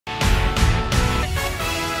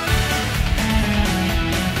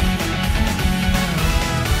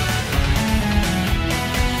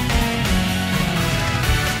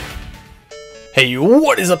Hey,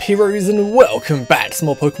 what is up heroes and welcome back to some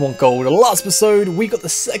more Pokemon Gold. Last episode we got the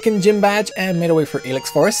second gym badge and made our way through Elix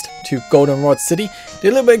Forest to Goldenrod City. Did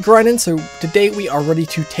a little bit of grinding, so today we are ready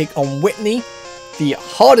to take on Whitney, the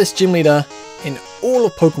hardest gym leader in all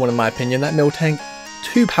of Pokemon in my opinion. That MILTANK,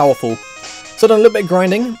 too powerful. So I've done a little bit of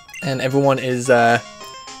grinding and everyone is good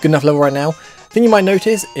enough level right now. The thing you might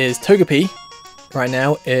notice is Togepi right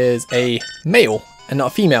now is a male and not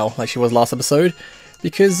a female like she was last episode.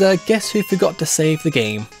 Because guess who forgot to save the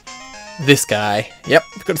game? This guy. Yep,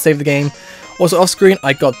 forgot to save the game. Also off screen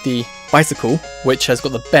I got the bicycle, which has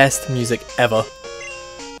got the best music ever.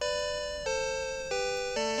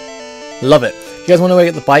 Love it. If you guys want to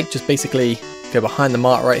get the bike, just basically go behind the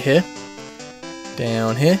mart right here.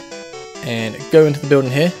 Down here. And go into the building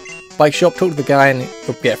here. Bike shop, talk to the guy and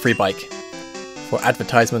you'll get a free bike. For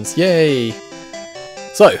advertisements, yay!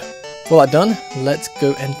 So, with all that done, let's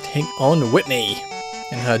go and take on Whitney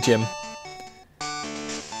in her gym.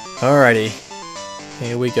 Alrighty,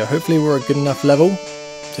 here we go. Hopefully we're a good enough level.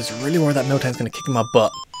 Just really worried that MILTANK's gonna kick my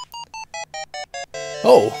butt.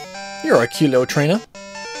 Oh, you're a cute little trainer.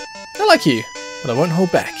 I like you, but I won't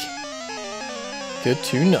hold back. Good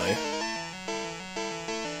to know.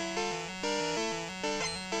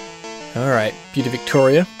 Alright, Beauty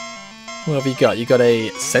Victoria. What have you got? You got a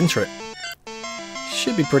Sentret.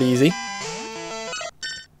 Should be pretty easy.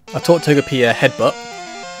 I taught Togepi a headbutt.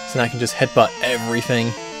 So now I can just headbutt everything.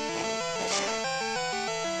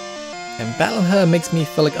 And battling her makes me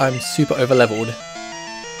feel like I'm super over-leveled.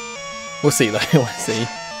 We'll see though, we'll see.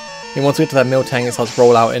 And once we get to that MILTANK, it starts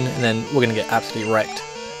roll out in, and then we're going to get absolutely wrecked.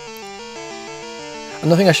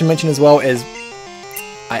 Another thing I should mention as well is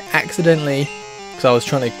I accidentally, because I was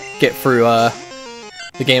trying to get through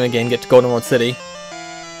the game again, get to Goldenrod City,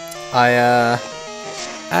 I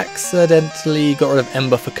accidentally got rid of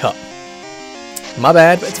Ember for Cut. My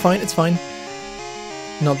bad, but it's fine, it's fine.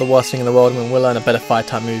 Not the worst thing in the world. I mean, we'll learn a better fire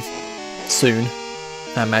type move soon,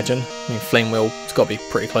 I imagine. I mean, Flame Wheel, it's got to be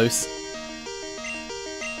pretty close.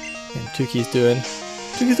 And Tuki's doing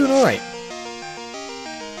alright.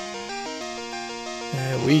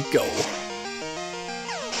 There we go.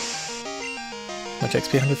 Much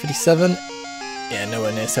XP, 157. Yeah,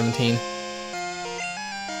 nowhere near 17.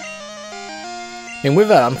 And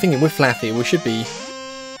with I'm thinking with Flaffy, we should be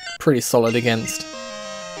pretty solid against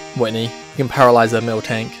Whitney. We can paralyze her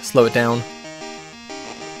MILTANK, slow it down.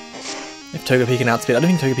 If Togepi can outspeed, I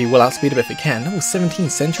don't think Togepi will outspeed it, but if it can. Oh, 17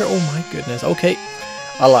 Sentret, oh my goodness. Okay,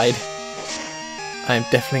 I lied. I am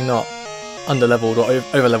definitely not under-leveled or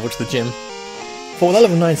over-leveled to the gym. For that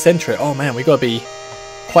level 9 Sentret, oh man, we gotta be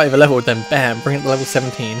quite over-leveled then. Bam, bring it to level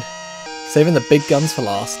 17. Saving the big guns for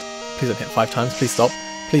last. Please don't hit 5 times, please stop.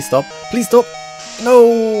 Please stop, please stop.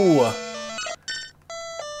 No!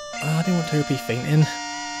 I didn't want Togepi fainting.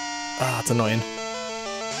 Ah, it's annoying.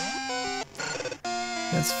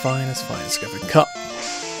 That's fine, that's fine. Let's go for Cut.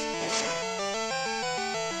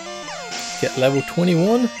 Get level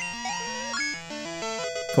 21.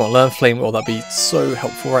 Come on, learn Flame Wheel. That'd be so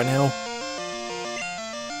helpful right now.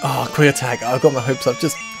 Ah, oh, quick attack. I've got my hopes up.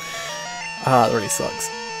 Just that really sucks.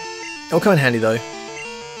 It'll come in handy though.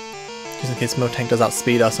 Just in case MILTANK does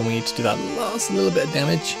outspeed us and we need to do that last little bit of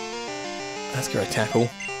damage. Let's go to Tackle.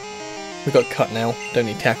 We've got Cut now, don't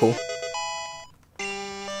need Tackle.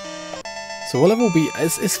 So what level will be...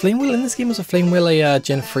 Is Flame Wheel in this game, or is a Flame Wheel a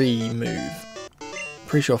Gen 3 move?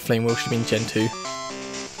 Pretty sure Flame Wheel should be in Gen 2.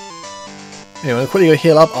 Anyway, I'll quickly go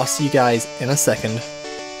heal up, I'll see you guys in a second.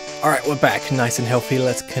 Alright, we're back, nice and healthy,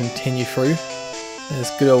 let's continue through.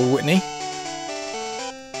 There's good old Whitney.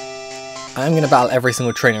 I'm going to battle every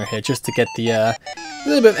single trainer here just to get the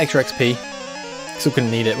little bit of extra XP. Still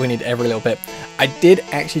gonna need it, we need every little bit. I did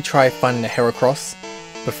actually try finding a Heracross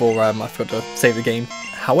before I forgot to save the game.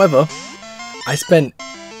 However, I spent,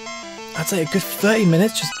 I'd say a good 30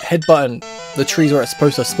 minutes just headbutting the trees where it's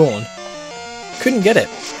supposed to spawn. Couldn't get it.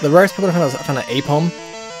 The rarest Pokemon I found an Apom.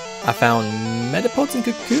 I found Metapods and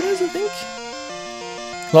Kakunas, I think?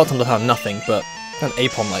 A lot of times I found nothing, but I found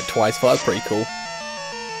Apom like twice, so that was pretty cool.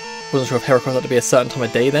 Wasn't sure if Heracross had to be a certain time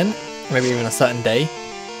of day then, or maybe even a certain day.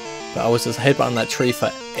 But I was just headbutting that tree for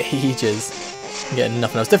ages and getting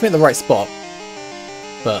nothing. I was definitely at the right spot,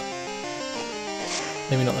 but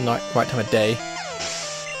maybe not the right time of day.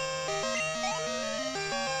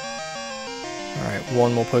 Alright,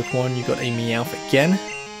 one more Pokemon. You got a Meowth again.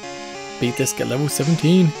 Beat this, get level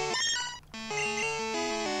 17.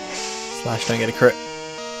 Slash, don't get a crit.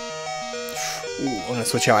 Ooh, I'm gonna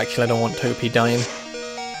switch out actually, I don't want Togepi dying.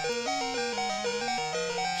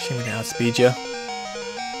 Shimmy to outspeed you.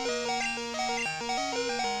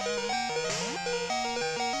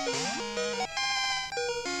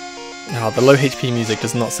 Oh, the low HP music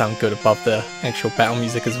does not sound good above the actual battle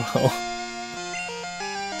music as well.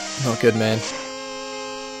 Not good, man.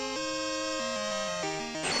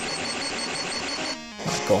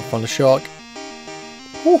 Right, go off on the shark.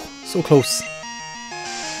 Woo, so close.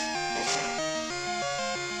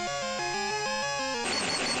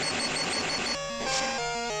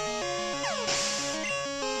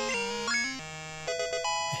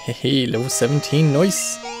 Hey, level 17,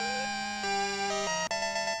 nice.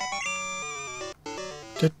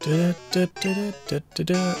 I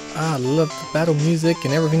love the battle music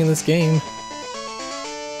and everything in this game.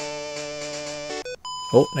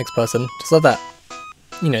 Oh, next person. Just love that.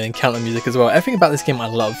 You know, encounter music as well. Everything about this game I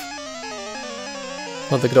love.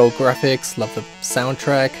 Love the good old graphics, love the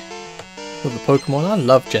soundtrack, love the Pokemon. I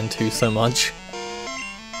love Gen 2 so much.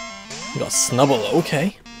 We got Snubble,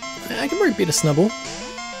 okay. I can probably beat a Snubble.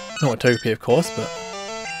 Not a Togepi, of course, but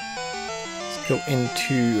let's go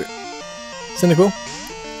into Cynical.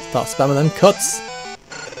 Start spamming them cuts.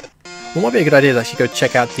 What might be a good idea is actually go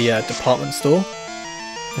check out the department store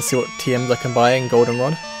and see what TMs I can buy in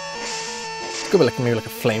Goldenrod. It's gonna be like maybe like a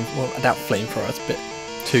flame. Well, I doubt flamethrower. It's a bit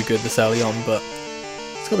too good this early on, but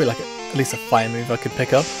it's gonna be like at least a fire move I could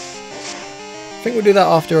pick up. I think we'll do that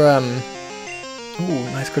after. Ooh,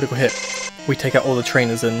 nice critical hit. We take out all the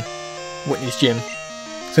trainers in Whitney's gym.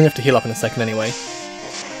 So I'm gonna have to heal up in a second anyway.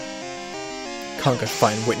 Can't go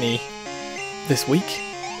find Whitney this week.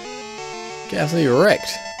 Get absolutely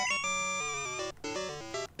wrecked.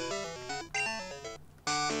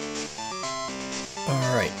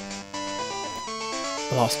 Alright.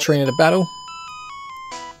 Last trainer to battle.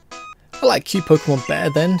 I like cute Pokemon better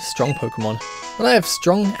than strong Pokemon. But I have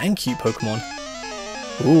strong and cute Pokemon.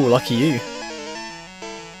 Ooh, lucky you.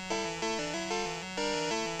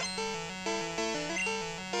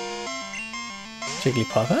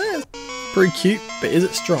 Jigglypuff, it's pretty cute, but is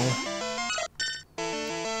it strong?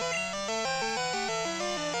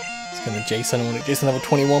 Let's go to Jason. I want to Jason level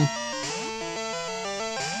 21.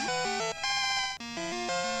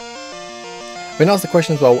 I've been asked the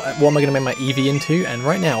question as well, what am I going to make my Eevee into? And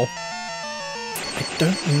right now, I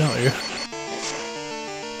don't know.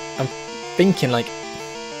 I'm thinking like,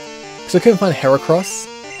 because I couldn't find Heracross,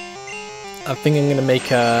 I'm thinking I'm going to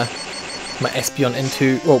make my Espeon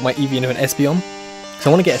into, well, my Eevee into an Espeon. So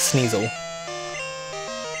I want to get a Sneasel.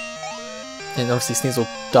 And obviously Sneasel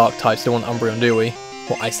Dark types, don't want Umbreon, do we?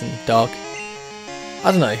 Or Ice and Dark. I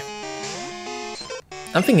don't know.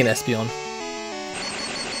 I'm thinking Espeon.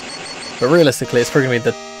 But realistically, it's probably going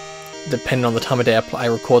to be depending on the time of day I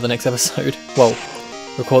record the next episode. Well,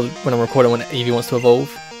 when I'm recording when Eevee wants to evolve.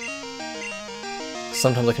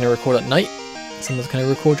 Sometimes I can record at night, sometimes I can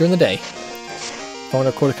record during the day. If I want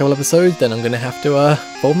to record a couple episodes, then I'm going to have to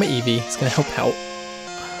evolve my Eevee. It's going to help out.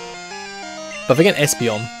 But if I get an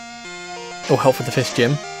Espeon, it'll help with the 5th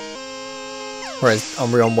gym, whereas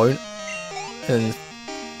Umbreon won't. And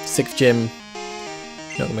 6th gym,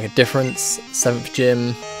 not going to make a difference. 7th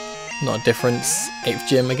gym, not a difference. 8th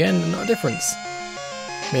gym, again, not a difference.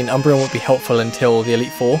 I mean, Umbreon won't be helpful until the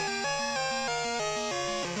Elite Four.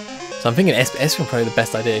 So I'm thinking Espeon probably the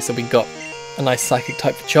best idea, so we got a nice Psychic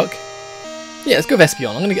type for Chuck. Yeah, let's go with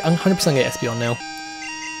Espeon. I'm 100% gonna get Espeon now.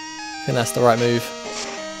 I think that's the right move.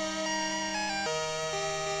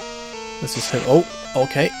 Let's just hope. Oh,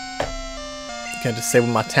 okay. Gonna disable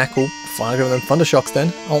my tackle. Fine, I'll go with them Thunder Shocks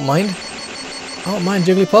then. I don't mind. I don't mind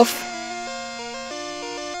Jigglypuff.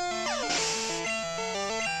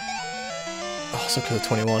 Oh, so close to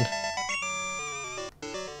 21.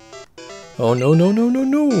 Oh no, no, no, no,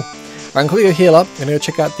 no. Right, I'm gonna go heal up. I'm gonna go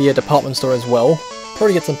check out the department store as well.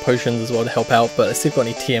 Probably get some potions as well to help out, but let's see if we've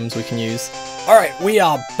got any TMs we can use. Alright, we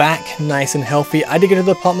are back nice and healthy. I did go to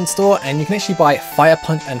the department store and you can actually buy Fire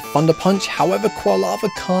Punch and Thunder Punch. However, Quilava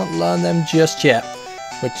can't learn them just yet,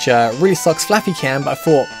 which really sucks. Flaffy can, but I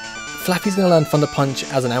thought Flaffy's going to learn Thunder Punch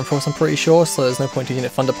as an Ampharos, I'm pretty sure, so there's no point taking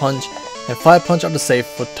it Thunder Punch. And Fire Punch I'll just save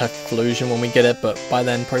for Typhlosion when we get it, but by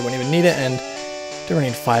then probably won't even need it, and don't really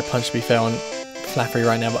need Fire Punch to be fair on Flaffy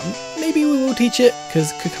right now, but maybe we will teach it,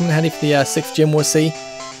 because it could come in handy for the 6th gym, we'll see.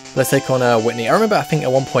 Let's take on Whitney. I remember, I think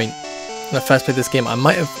at one point, when I first played this game, I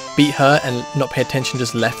might have beat her and not paid attention,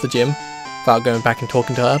 just left the gym without going back and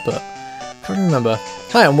talking to her, but I can't remember.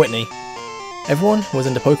 Hi, I'm Whitney. Everyone was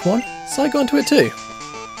into Pokemon, so I got into it too.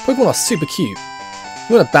 Pokemon are super cute.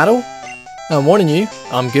 You want to battle? I'm warning you,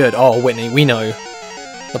 I'm good. Oh, Whitney, we know.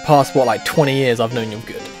 The past, what, like 20 years I've known you're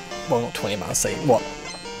good. Well, not 20, but I'll say, what?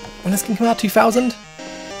 When this game came out, 2000?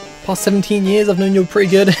 Past 17 years I've known you're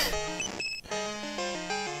pretty good.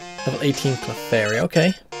 Level 18 Clefairy,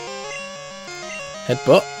 okay.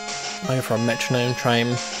 Headbutt. I'm going for a metronome, try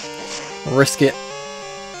and risk it.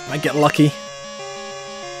 Might get lucky.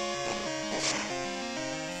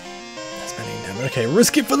 That's spending damage. Okay,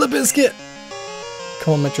 risk it for the biscuit.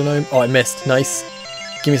 Come on, metronome. Oh, I missed. Nice.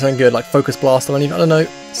 Give me something good, like Focus Blast or anything. I don't know.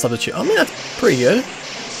 Substitute. I mean, that's pretty good.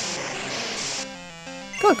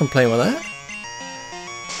 Can't complain with that.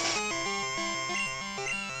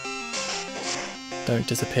 Don't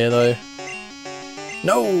disappear though.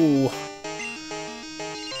 No!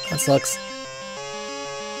 That sucks.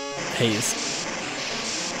 Haze.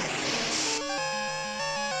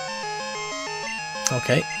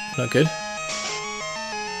 Okay, not good.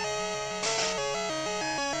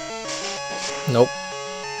 Nope.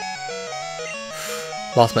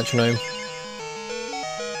 Last metronome.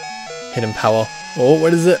 Hidden power. Oh,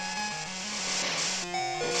 what is it?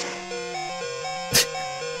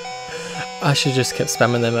 I should just kept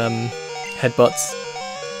spamming them headbutts.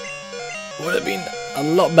 Would have been a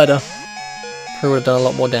lot better. Probably would have done a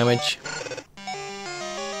lot more damage.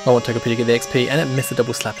 I want Togepi to get the XP, and it missed a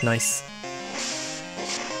double slap. Nice.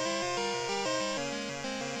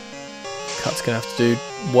 Cut's gonna have to do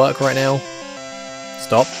work right now.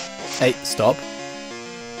 Stop. Hey, stop.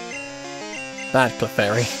 Bad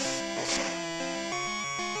Clefairy.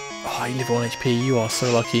 Oh, you live 1 HP. You are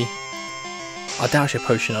so lucky. I'll dash your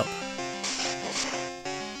potion up.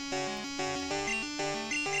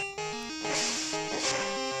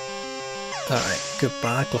 Alright,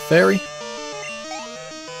 goodbye Clefairy.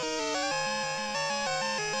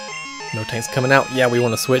 MILTANK's coming out. Yeah, we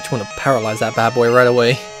want to switch. We want to paralyze that bad boy right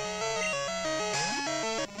away.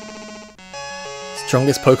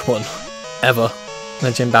 Strongest Pokemon ever in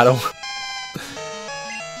a gym battle.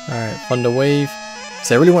 Alright, Thunder Wave.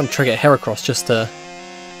 So I really want to try to get Heracross just to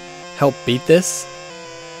help beat this.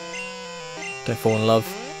 Don't fall in love.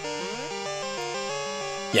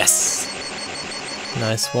 Yes!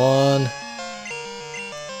 Nice one.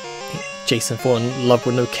 Jason fall in love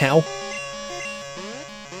with no cow.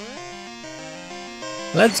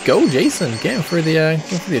 Let's go, Jason. Get him through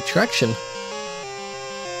the attraction.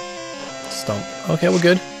 Stomp. Okay, we're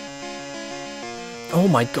good. Oh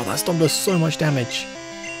my god, that Stomp does so much damage.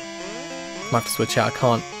 Might have to switch out, I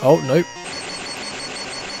can't. Oh, nope.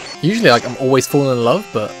 Usually, like, I'm always falling in love,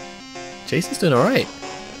 but Jason's doing alright.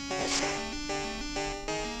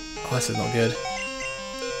 Oh, this is not good.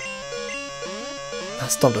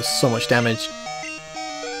 That Stomp does so much damage.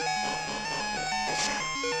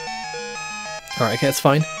 Alright, okay, that's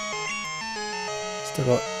fine. Still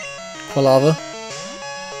got Quilava.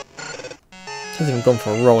 Hasn't even gone for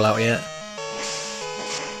a rollout yet.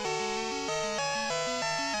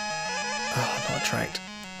 Oh, not attract.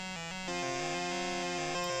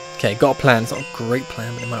 Okay, got a plan. It's not a great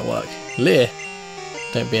plan, but it might work. Leer.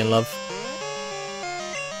 Don't be in love.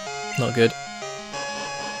 Not good.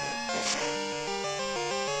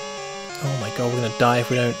 Oh my god, we're gonna die if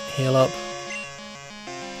we don't heal up.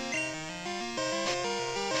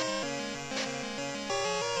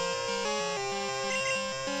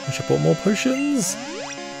 I should put more potions.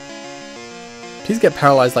 Please get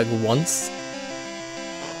paralyzed like once.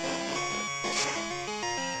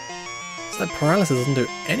 So that paralysis doesn't do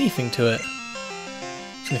anything to it.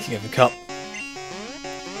 Just gonna give it a cup.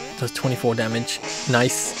 Does 24 damage.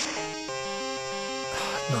 Nice.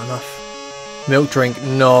 Not enough. Milk drink.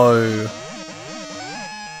 No.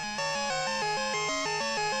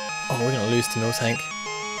 Oh, we're gonna lose to MILTANK.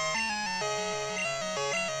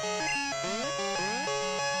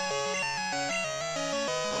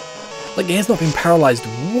 Like, he has not been paralyzed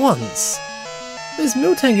once. This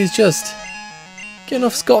MILTANK is just getting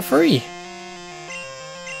off scot-free.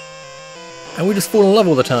 And we just fall in love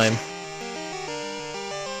all the time.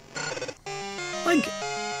 Like,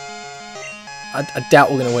 I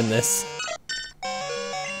doubt we're going to win this.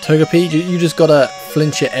 Togepi, you just gotta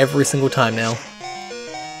flinch it every single time now.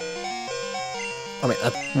 I mean,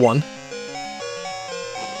 that's one.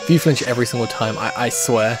 If you flinch it every single time, I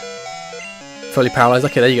swear. Fully paralyzed.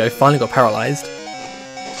 Okay, there you go. Finally got paralyzed.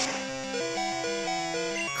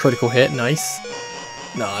 Critical hit. Nice.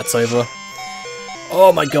 Nah, it's over.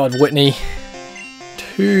 Oh my god, Whitney.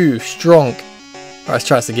 Too strong. Alright, let's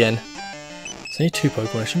try this again. It's only 2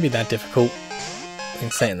 Pokemon. It shouldn't be that difficult. I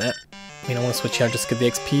think saying that. I mean, I want to switch out just to get the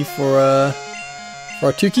XP for a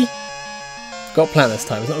Tuki. Got a plan this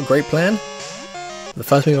time. It's not a great plan. The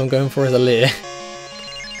first move I'm going for is a Leer.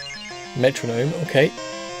 Metronome. Okay.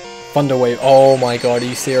 Thunder Wave. Oh my god, are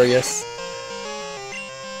you serious?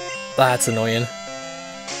 That's annoying.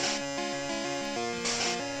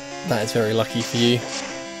 That is very lucky for you.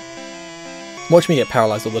 Watch me get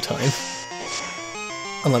paralyzed all the time.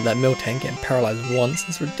 Unlike that MILTANK getting paralyzed once.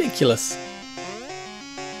 It's ridiculous.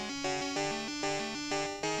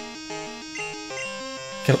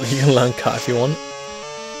 can learn cut if you want.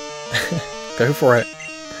 Go for it.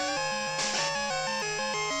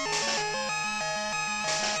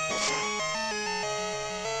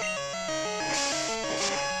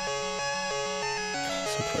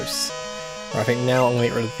 So close. Right, I think now I'm going to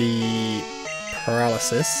get rid of the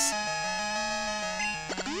paralysis.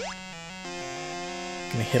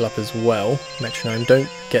 Gonna heal up as well. Metronome, don't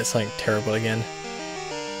get something terrible again.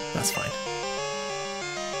 That's fine.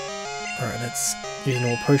 Alright, let's use a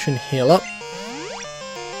normal potion, heal up.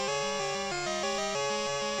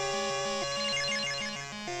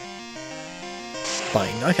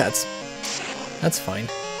 Fine, okay, that's fine.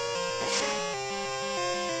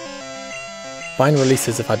 Bind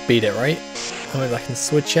releases if I beat it, right? I can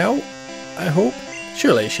switch out, I hope?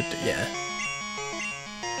 Surely it should do, yeah.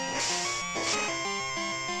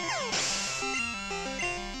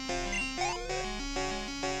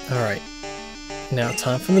 Alright, now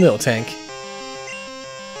time for the MILTANK.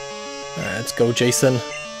 Alright, let's go, Jason.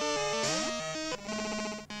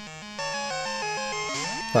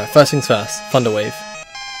 Right, first things first, Thunder Wave.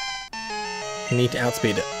 You need to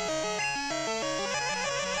outspeed it.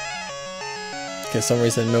 Because for some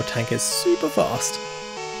reason MILTANK is super fast.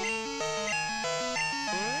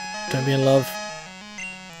 Don't be in love.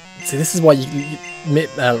 See, this is why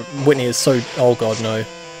Whitney is so, oh god no,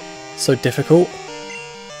 so difficult.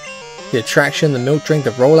 The attraction, the milk drink,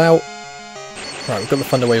 the rollout. Right, we've got the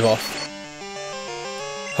Thunder Wave off.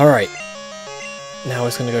 Alright. Now we're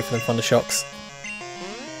just going to go for the Thunder Shocks.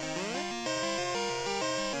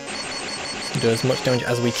 Do as much damage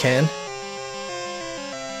as we can.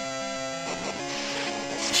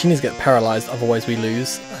 She needs to get paralysed, otherwise we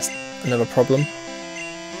lose. That's another problem.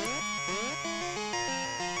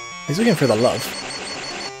 He's looking for the love.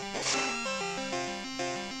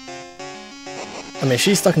 I mean,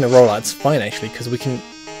 she's stuck in the rollout, it's fine actually, because we can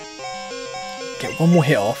get one more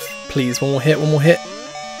hit off. Please, one more hit, one more hit.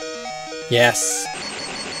 Yes.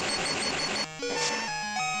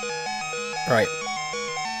 Right.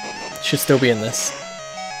 Should still be in this.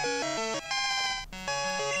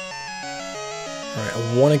 Alright,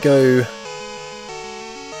 I want to go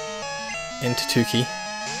into Tuki.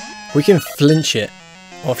 We can flinch it,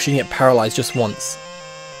 or if she can get paralysed just once.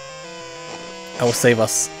 That will save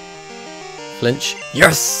us. Flinch.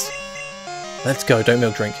 Yes! Let's go, don't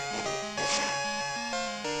milk drink.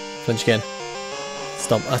 Flinch again.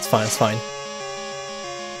 Stop, that's fine, that's fine.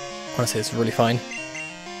 Honestly, it's really fine.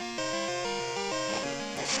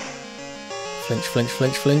 Flinch, flinch,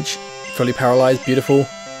 flinch, flinch. Fully paralysed, beautiful.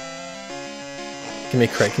 Give me a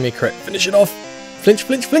crit, give me a crit. Finish it off! Flinch,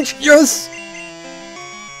 flinch, flinch! Yes!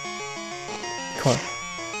 Come on.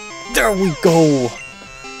 There we go!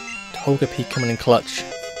 Togepi coming in clutch.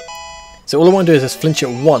 So all I want to do is just flinch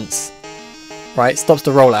it once, right? Stops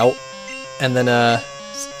the rollout, and then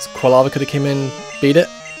Quilava could have came in, beat it.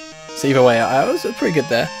 So either way, I was pretty good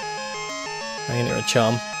there. I'm gonna get a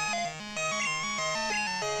charm.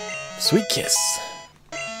 Sweet kiss.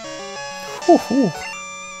 Whew.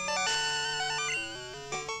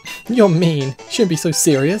 You're mean. Shouldn't be so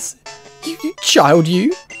serious. You child,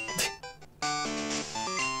 you.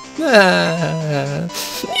 You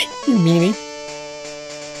meanie.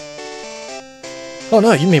 Oh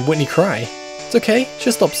no, you made Whitney cry. It's okay,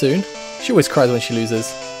 she'll stop soon. She always cries when she loses.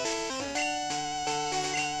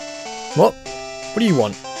 What? What do you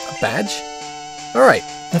want? A badge? Alright,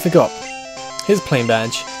 I forgot. Here's a plain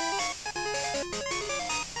badge.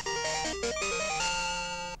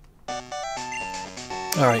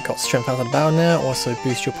 Alright, got strength out of the battle now. Also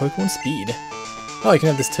boost your Pokemon speed. Oh, you can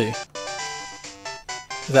have this too.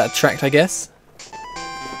 Is that attract, I guess?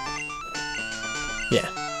 Yeah.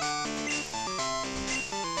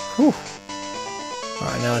 Whew.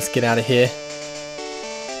 Alright, now let's get out of here.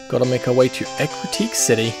 Gotta make our way to Equitique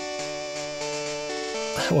City.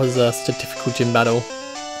 That was such a difficult gym battle.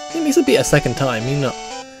 It makes it beat a second time, you're not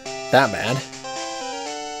that bad.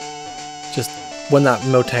 Just when that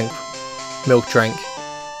MILTANK milk drank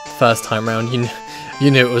first time round,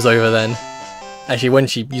 you knew it was over then. Actually, when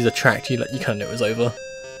she used attract, you kind of knew it was over.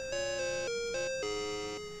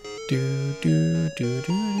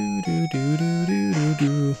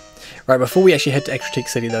 Right, before we actually head to Equitique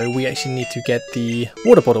City though, we actually need to get the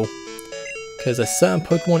water bottle. Because a certain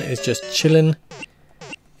Pokemon is just chilling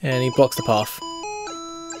and he blocks the path.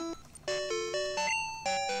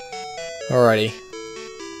 Alrighty.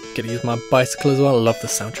 Gotta use my bicycle as well. I love the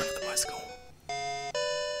soundtrack of the bicycle.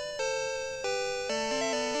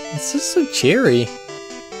 It's just so cheery.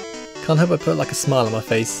 Can't help but put like a smile on my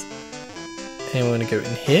face. And we're gonna go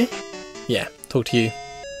in here. Yeah, talk to you.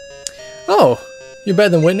 Oh, you're better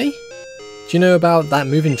than Whitney? Do you know about that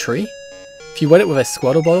moving tree? If you wet it with a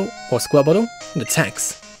Squirtle bottle, or Squirt bottle, it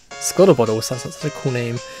attacks. Squirtle bottle sounds like such a cool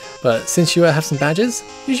name, but since you have some badges,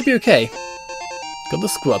 you should be okay. Got the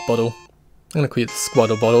Squirt bottle. I'm gonna call it the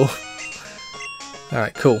Squirtle bottle.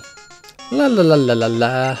 Alright, cool. La la la la la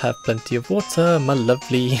la, have plenty of water, my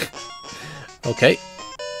lovely. Okay.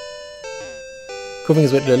 Cool thing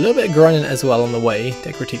is we do a little bit of grinding as well on the way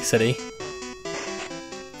to Critique City.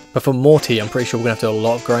 But for Morty, I'm pretty sure we're gonna have to do a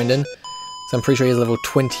lot of grinding. So I'm pretty sure he's level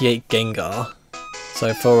 28 Gengar.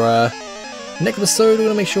 So for next episode, we're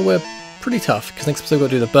gonna make sure we're pretty tough, because next episode we're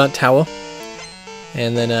gonna do the Burnt Tower,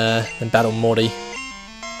 and then battle Morty.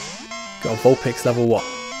 Got a Vulpix level what?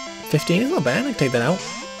 15? It's not bad. I can take that out.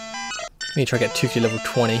 Need to try to get Tukey level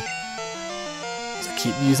 20. So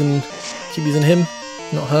keep using him,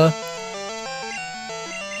 not her.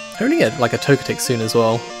 Hopefully get like a Togetic soon as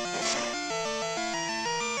well.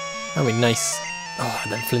 That'd be nice. Oh,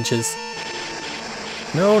 and then flinches.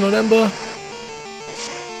 No, not Ember.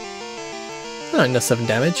 Oh, no 7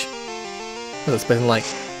 damage. I was expecting like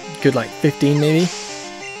good like 15 maybe.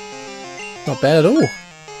 Not bad at all.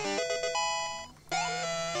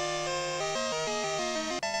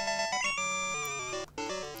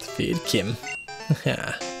 Defeated Kim.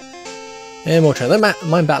 And more trainers. I don't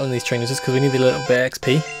mind battling these trainers just because we need a little bit of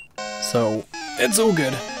XP. So it's all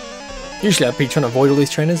good. Usually I'd be trying to avoid all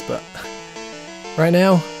these trainers, but right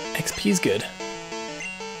now XP is good.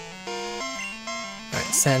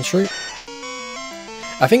 Alright, Sandshrew.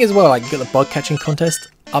 I think as well, like, you got the bug catching contest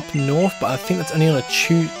up north, but I think that's only on a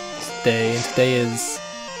Tuesday, and today is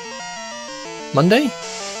Monday?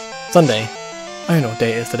 Sunday. I don't know what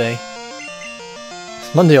day it is today.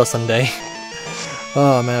 It's Monday or Sunday.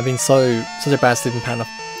 Oh man, I've been such a bad sleeping pattern,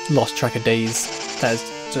 I've lost track of days. That is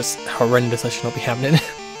just horrendous, that should not be happening.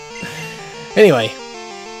 Anyway,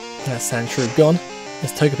 that's Sandshrew gone.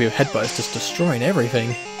 This Togepi with Headbutt is just destroying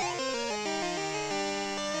everything.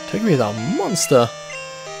 Togepi is a monster.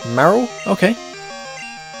 Marill? Okay.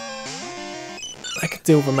 I can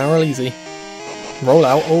deal with a Marill easy. Roll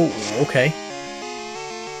out. Oh, okay.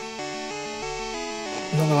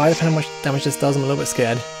 Not gonna lie, depending on how much damage this does, I'm a little bit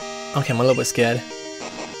scared. Okay, I'm a little bit scared.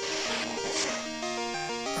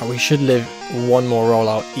 Oh, we should live one more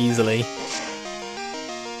rollout easily.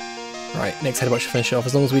 Right, next headbutt should finish it off.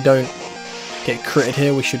 As long as we don't get critted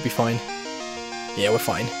here, we should be fine. Yeah, we're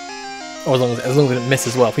fine. Or as long as we didn't miss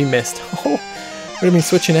as well. If we missed, oh, would have been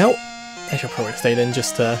switching out. I should probably have stayed in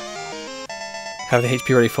just to have the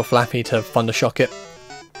HP ready for Flappy to Thunder Shock it.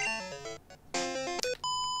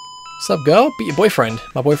 What's up, girl? Beat your boyfriend.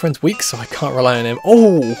 My boyfriend's weak, so I can't rely on him.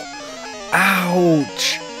 Oh!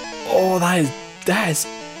 Ouch! Oh, that is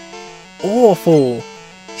awful.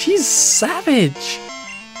 She's savage.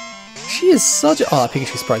 She is such a... Oh, that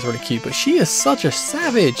Pikachu sprite's really cute, but she is such a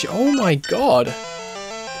savage. Oh my god.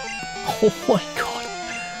 Oh my god.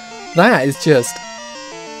 That is just...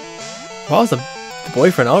 If I was the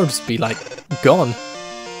boyfriend, I would just be like, gone.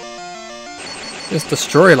 Just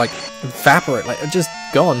destroy, like, evaporate, like, just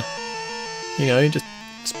gone. You know, just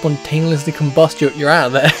spontaneously combust, you're out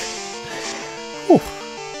of there. Whew.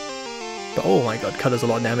 But oh my god, cut does a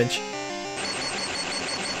lot of damage.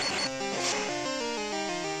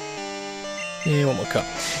 Yeah, one more cut.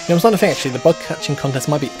 You know, I'm starting to think actually the bug catching contest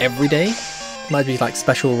might be every day. It might be like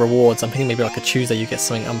special rewards. I'm thinking maybe like a Tuesday you get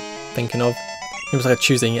something I'm thinking of. Maybe it's like a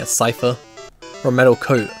Tuesday you get a Cypher. Or a metal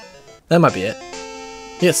coat. That might be it.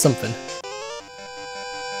 You get something.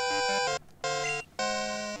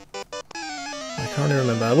 I can't really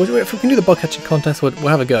remember. If we can do the bug catching contest, we'll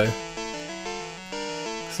have a go.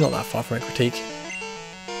 It's not that far from a critique.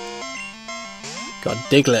 Got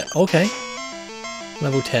Diglett. Okay.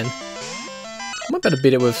 Level 10. I might better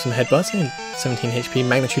beat it with some headbutts. 17 HP.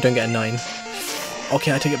 Magnitude don't get a 9.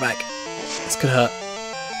 Okay, I take it back. This could hurt.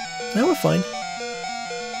 No, we're fine.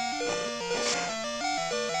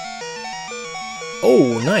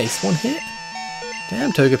 Oh, nice. One hit.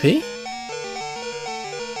 Damn, Togepi.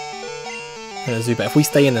 And a Zubat. If we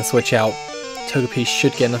stay in and switch out, Togepi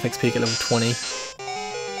should get enough XP to get level 20.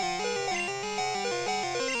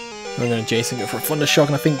 I'm going to Jason go for a Thunder Shock,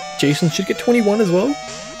 and I think Jason should get 21 as well.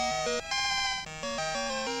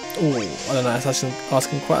 Oh, I don't know, that's actually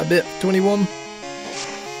asking quite a bit. 21.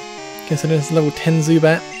 Considering it's level 10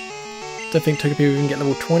 Zubat. Don't think Togepi will even get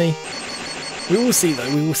level 20. We will see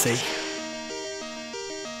though, we will see.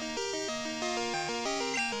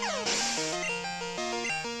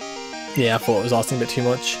 Yeah, I thought it was asking a bit too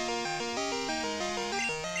much.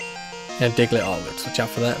 And Diglett, oh, we'll switch out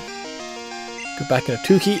for that. Go back in a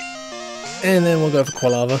Tukey. And then we'll go for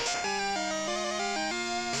Quilava.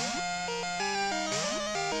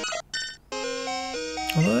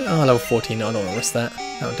 Oh, level 14, no, I don't want to risk that.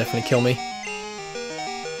 That would definitely kill me.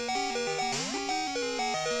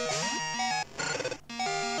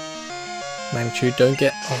 Magnitude, don't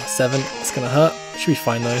get... Oh, 7. It's gonna hurt. Should be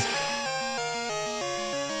fine though.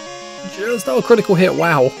 Just a critical hit,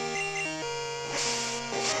 wow.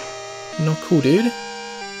 Not cool, dude.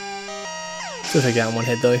 Still take it out in one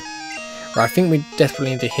hit though. Right, I think we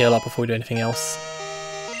desperately need to heal up before we do anything else.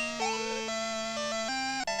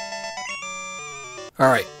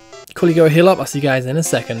 Alright, cool, go heal up. I'll see you guys in a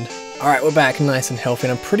second. Alright, we're back nice and healthy,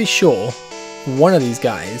 and I'm pretty sure one of these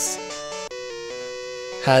guys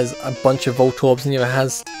has a bunch of Voltorbs and the other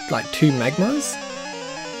has like 2 Magmas.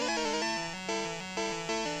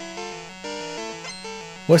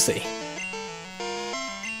 We'll see.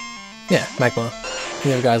 Yeah, Magma.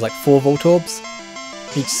 The other guy's like 4 Voltorbs.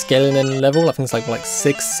 Each scaling in level, I think it's like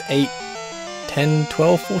 6, 8, 10,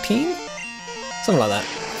 12, 14? Something like that.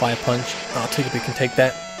 Fire Punch. Oh, Togepi can take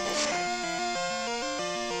that.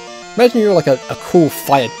 Imagine you're like a cool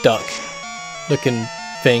fire duck looking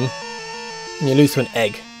thing and you lose to an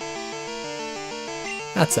egg.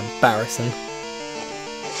 That's embarrassing.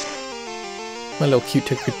 My little cute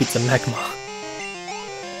Togepi beats a Magma.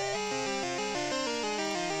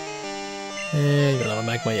 And you got another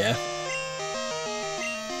Magma, yeah.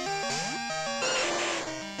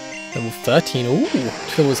 Level 13, ooh,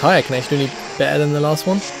 2 levels higher, can I actually do any better than the last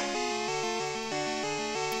one?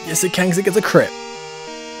 Yes it can, because it gets a crit.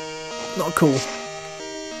 Not cool.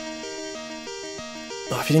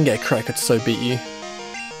 Oh, if you didn't get a crit, I could so beat you.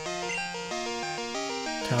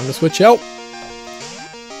 Time to switch out.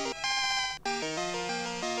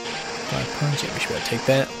 Fire Punch, yeah, we should be able to take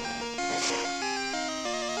that.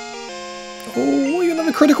 Oh, you got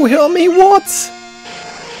another critical hit on me, what?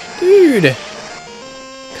 Dude!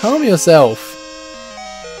 Calm yourself.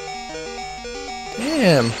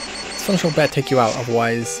 Damn. This fun shot better take you out,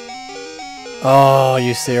 otherwise. Oh, are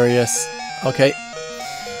you serious? Okay.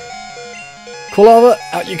 Cool lava,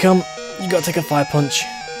 out you come. You gotta take a Fire Punch.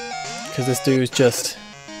 Because this dude's just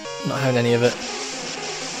not having any of it.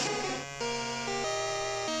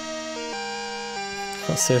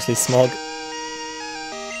 Oh, seriously, Smog.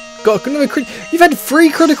 Got another crit. You've had 3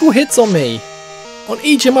 critical hits on me. On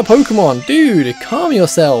each of my Pokemon! Dude, calm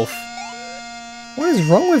yourself! What is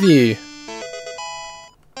wrong with you?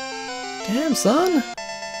 Damn, son!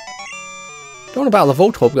 Don't want to battle the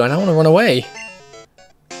Voltorb going, I want to run away.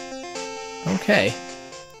 Okay.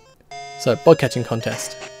 So, bug catching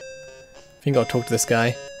contest. I think I'll talk to this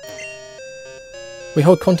guy. We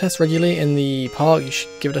hold contests regularly in the park, you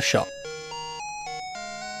should give it a shot.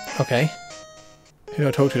 Okay. Who do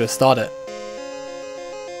I talk to start it?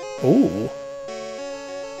 Ooh.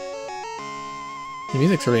 The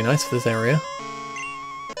music's really nice for this area.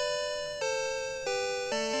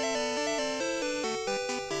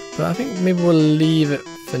 But I think maybe we'll leave it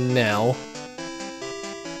for now.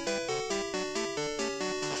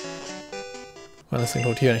 Well, let's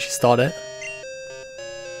talk to you and actually start it.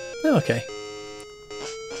 Oh, okay.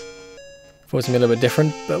 Thought it was gonna be a little bit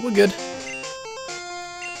different, but we're good.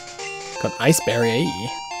 Got Ice Berry, eh?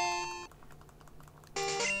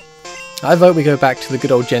 I vote we go back to the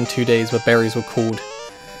good old Gen 2 days where berries were called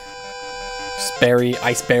Berry,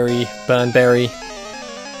 Ice Berry, Burn Berry.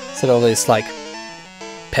 Instead of all this like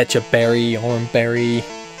Pecha Berry, Orange Berry,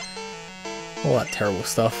 all that terrible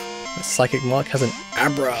stuff. The Psychic Mark has an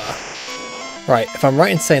Abra. Right, if I'm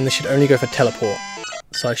right in saying this should only go for Teleport.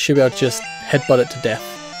 So I should be able to just headbutt it to death.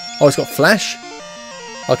 Oh, it's got Flash?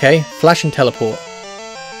 Okay, Flash and Teleport.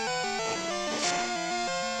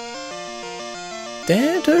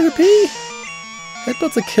 Damn, Togepi!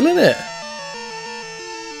 Headbutts are killing it!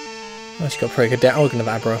 I just got probably Kadabra. Oh, we're gonna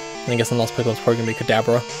have Abra. I guess the last Pokemon's probably gonna be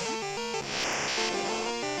Kadabra.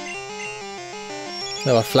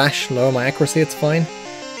 Lower Flash, lower my accuracy, it's fine.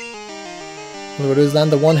 All we do is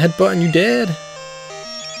land the one headbutt and you dead!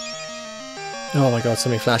 Oh my god, so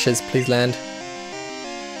many flashes, please land.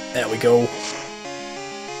 There we go.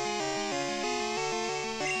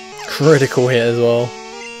 Critical hit as well.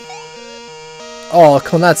 Oh,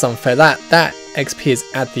 come on, that's unfair. That XP is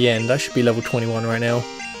at the end. I should be level 21 right now.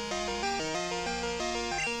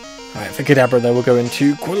 Alright, for Kadabra though, we'll go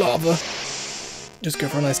into Quilava. Just go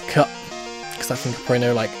for a nice cut. Because I think I probably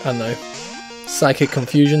know, like, I don't know, Psychic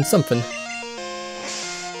Confusion, something.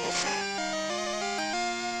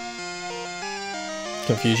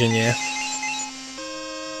 Confusion, yeah.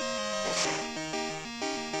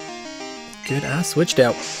 Good, I switched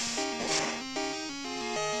out.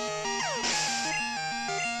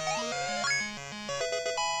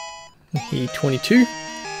 He 22.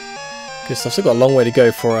 Good stuff. Still got a long way to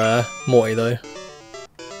go for Morty though.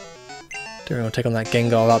 Don't really want to take on that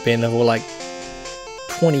Gengar without being level like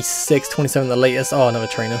 26, 27 at the latest. Oh, another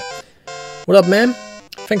trainer. What up, man?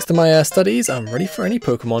 Thanks to my studies, I'm ready for any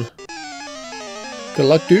Pokemon. Good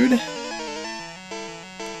luck, dude.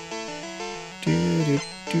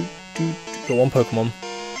 Got one Pokemon.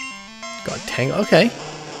 Got a Tangle. Okay.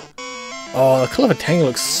 Oh, the colour of a Tangle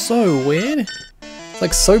looks so weird. It's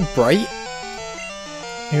like so bright.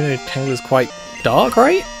 Even though Tangle is quite dark,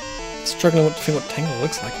 right? Struggling to think what Tangle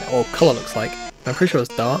looks like now, or colour looks like. I'm pretty sure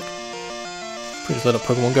it's dark. Probably just let a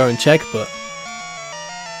Pokemon go and check, but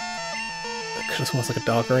it just almost like a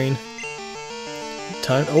dark green.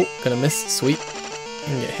 Time. Oh, gonna miss. Sweet.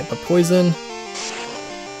 Gonna get hit by poison.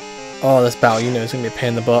 Oh, this battle, you know, it's gonna be a pain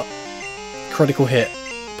in the butt. Critical hit.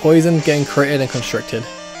 Poison, getting critted and constricted.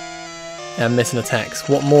 And missing attacks.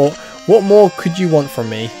 What more could you want from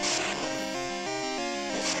me?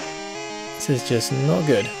 This is just not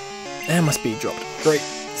good. And my speed dropped. Great.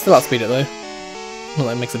 Still outspeed it though. Not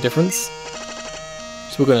that makes a difference.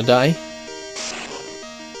 So we're gonna die.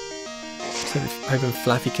 So hoping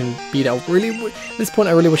Flaffy can beat out. Really, at this point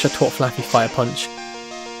I really wish I taught Flaffy Fire Punch.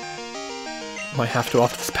 Might have to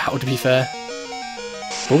after this battle, to be fair.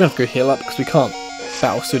 But we're gonna have to go heal up because we can't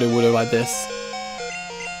battle Sudowoodo like this.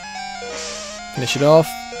 Finish it off.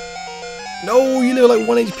 No, you live like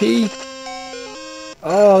 1 HP.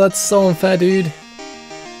 Oh, that's so unfair, dude.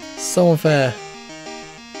 So unfair.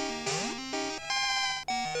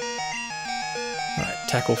 Right,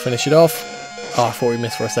 tackle, finish it off. Oh, I thought we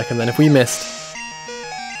missed for a second then. If we missed,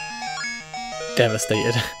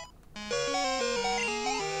 devastated.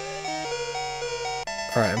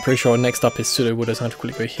 Alright, I'm pretty sure next up is Sudowoodo, so I'm going to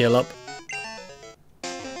quickly go heal up.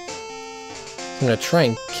 I'm going to try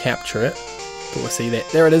and capture it, but we'll see.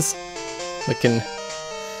 There it is. Looking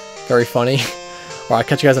very funny. Alright, I'll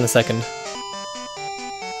catch you guys in a second.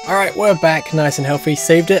 Alright, we're back, nice and healthy.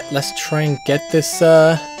 Saved it. Let's try and get this,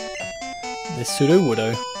 this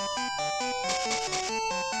Sudowoodo.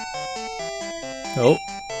 Oh,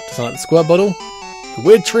 doesn't like the squirt bottle. The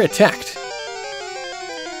weird tree attacked.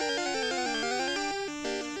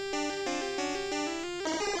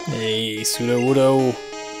 Hey, Sudowoodo.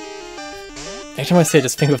 Every time I say it,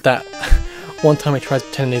 just think of that one time he tries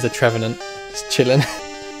pretending he's a Trevenant. Just chilling.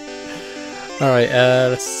 Alright,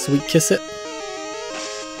 let's sweet kiss it.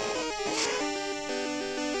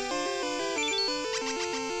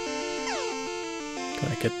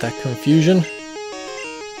 Gotta get that confusion.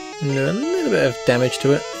 And do a little bit of damage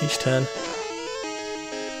to it each turn.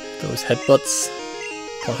 Those headbutts.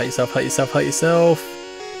 Come on, hurt yourself, hurt yourself, hurt yourself.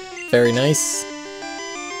 Very nice.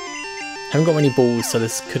 Haven't got many balls, so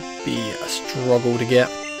this could be a struggle to get.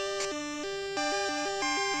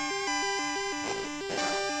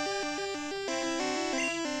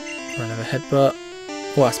 Right, another headbutt.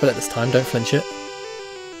 Oh, I spell it this time, don't flinch it.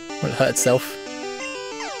 Won't hurt itself.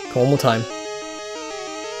 Come on, one more time.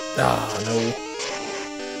 Ah, no.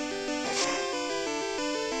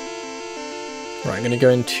 Right, I'm going to go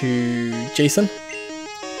into Jason.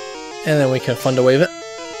 And then we can Thunder Wave it.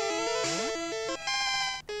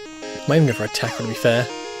 Might even go for a tackle, to be fair.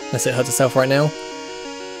 Unless it hurts itself right now.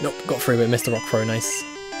 Nope, got through, but missed the rock throw, nice.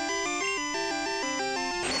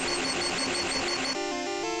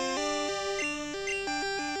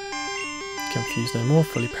 Confused no more,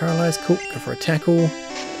 fully paralysed, cool, go for a tackle.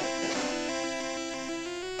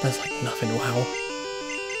 That's like nothing, wow.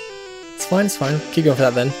 It's fine, keep going for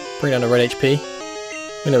that then. Bring down the red HP.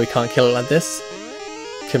 We know we can't kill it like this.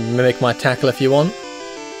 Can mimic my tackle if you want.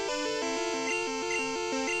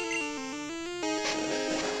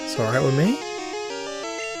 It's alright with me.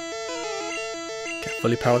 Get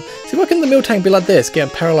fully paralysed. See, why can the Miltank be like this?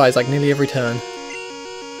 Getting paralysed like nearly every turn.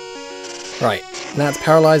 Right, now it's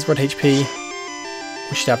paralysed, red HP.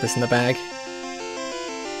 We should have this in the bag.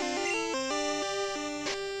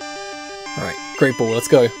 Alright, great ball, let's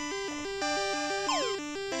go.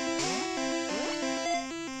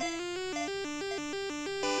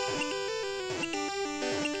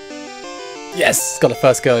 Yes! Got the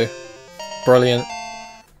first go. Brilliant.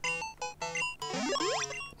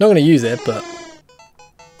 Not going to use it, but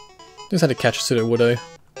just had to catch a Sudowoodo.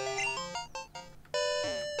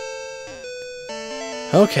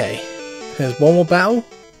 Okay, there's one more battle.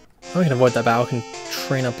 I can avoid that battle, I can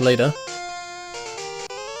train up later.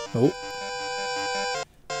 Oh.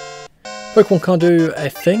 Pokemon can't do a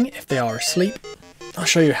thing if they are asleep. I'll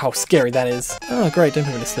show you how scary that is. Oh great, don't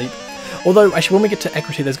put me to sleep. Although, actually when we get to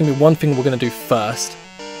Equity, there's going to be one thing we're going to do first.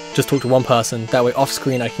 Just talk to one person, that way off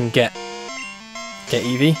screen I can get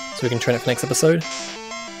Eevee, so we can train it for next episode.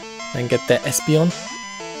 And get their Espeon.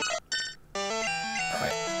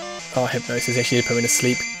 Alright. Oh, Hypnosis actually did put me to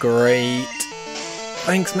sleep. Great.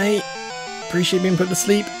 Thanks, mate. Appreciate being put to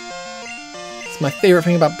sleep. It's my favourite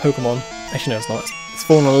thing about Pokemon. Actually, no, it's not. It's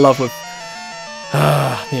fallen in love with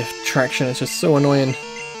the attraction. It's just so annoying.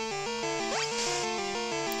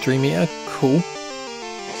 Dream Eater, cool.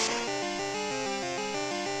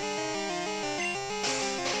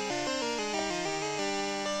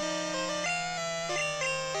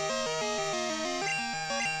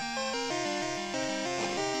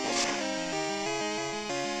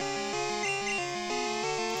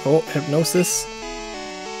 Oh, hypnosis.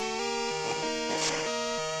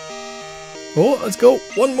 Oh, let's go.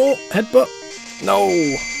 One more. Headbutt. No.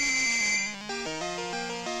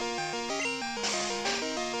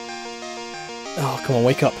 Oh, come on,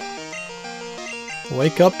 wake up.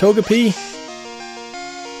 Wake up, Togepi.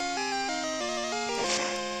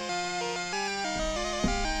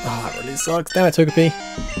 Ah, that really sucks. Damn it, Togepi.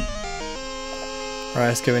 Alright,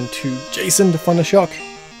 let's go into Jason to find a shock.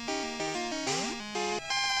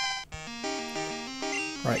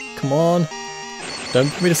 Right, come on. Don't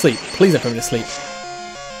put me to sleep. Please don't put me to sleep.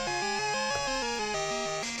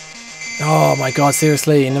 Oh my god,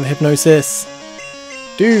 seriously, another hypnosis.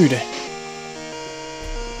 Dude.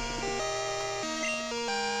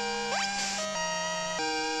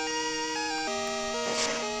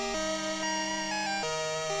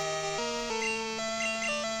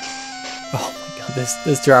 Oh my god,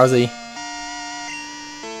 this drowsy.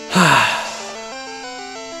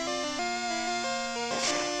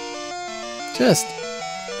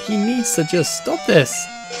 He needs to just stop this.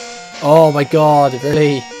 Oh my god,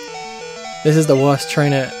 really? This is the worst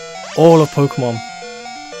trainer all of Pokemon.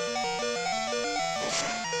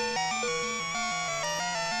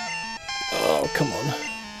 Oh, come on.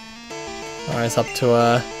 Alright, it's up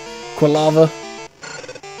to Quilava.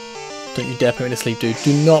 Don't you dare put me to sleep, dude.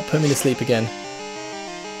 Do not put me to sleep again.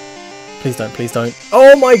 Please don't, please don't.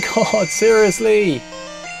 Oh my god, seriously!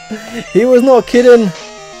 He was not kidding!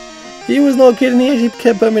 He was not kidding, he actually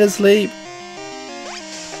kept putting me to sleep.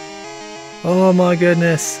 Oh my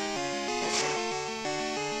goodness.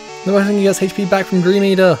 No, I think he gets HP back from Dream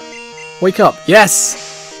Eater. Wake up.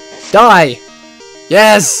 Yes! Die!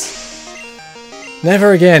 Yes!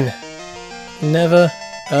 Never again. Never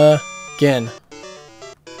again.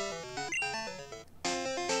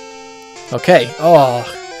 Okay. Oh.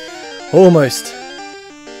 Almost.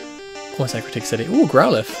 Almost like Critic City. Ooh,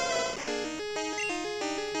 Growlithe.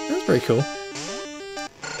 That's very cool.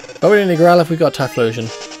 But we didn't need Growlithe, we got Typhlosion.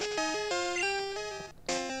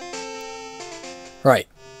 Right.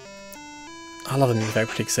 I love the music at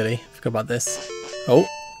Critic City. Forgot about this. Oh.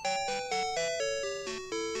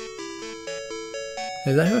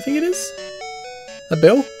 Is that who I think it is? Is that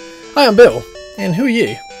Bill? Hi, I'm Bill. And who are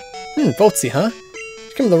you? Voltsy, huh?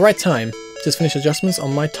 You came at the right time. Just finished adjustments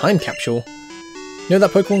on my time capsule. You know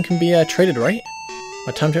that Pokemon can be traded, right?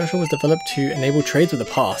 My time capsule was developed to enable trades with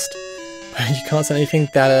the past. But you can't send anything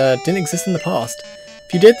that didn't exist in the past.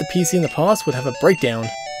 If you did, the PC in the past would have a breakdown.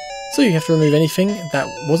 So you have to remove anything that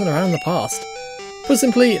wasn't around in the past. Put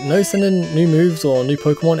simply, no sending new moves or new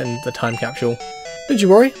Pokemon in the time capsule. Don't you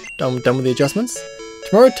worry, I'm done with the adjustments.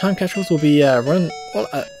 Tomorrow time capsules will be run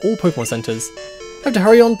at all Pokemon centers. I have to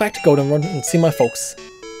hurry on back to Goldenrod and see my folks.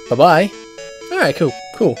 Bye bye. Alright,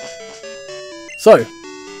 cool. So, we're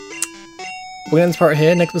gonna end this part right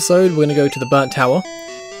here. Next episode, we're gonna go to the Burnt Tower.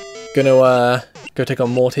 Gonna go take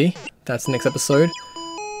on Morty. That's the next episode.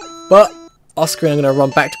 But Oscar and I'm gonna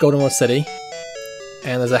run back to Goldenrod City.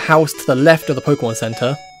 And there's a house to the left of the Pokemon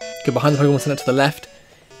Center. Go behind the Pokemon Center to the left.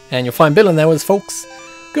 And you'll find Bill in there with his folks.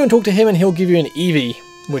 Go and talk to him and he'll give you an Eevee,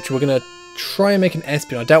 which we're gonna try and make an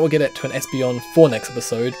Espeon. I doubt we'll get it to an Espeon for next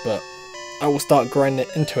episode, but I will start grinding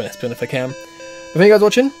it into an Espeon if I can. But thank you guys for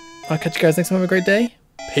watching. I'll catch you guys next time. Have a great day.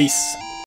 Peace.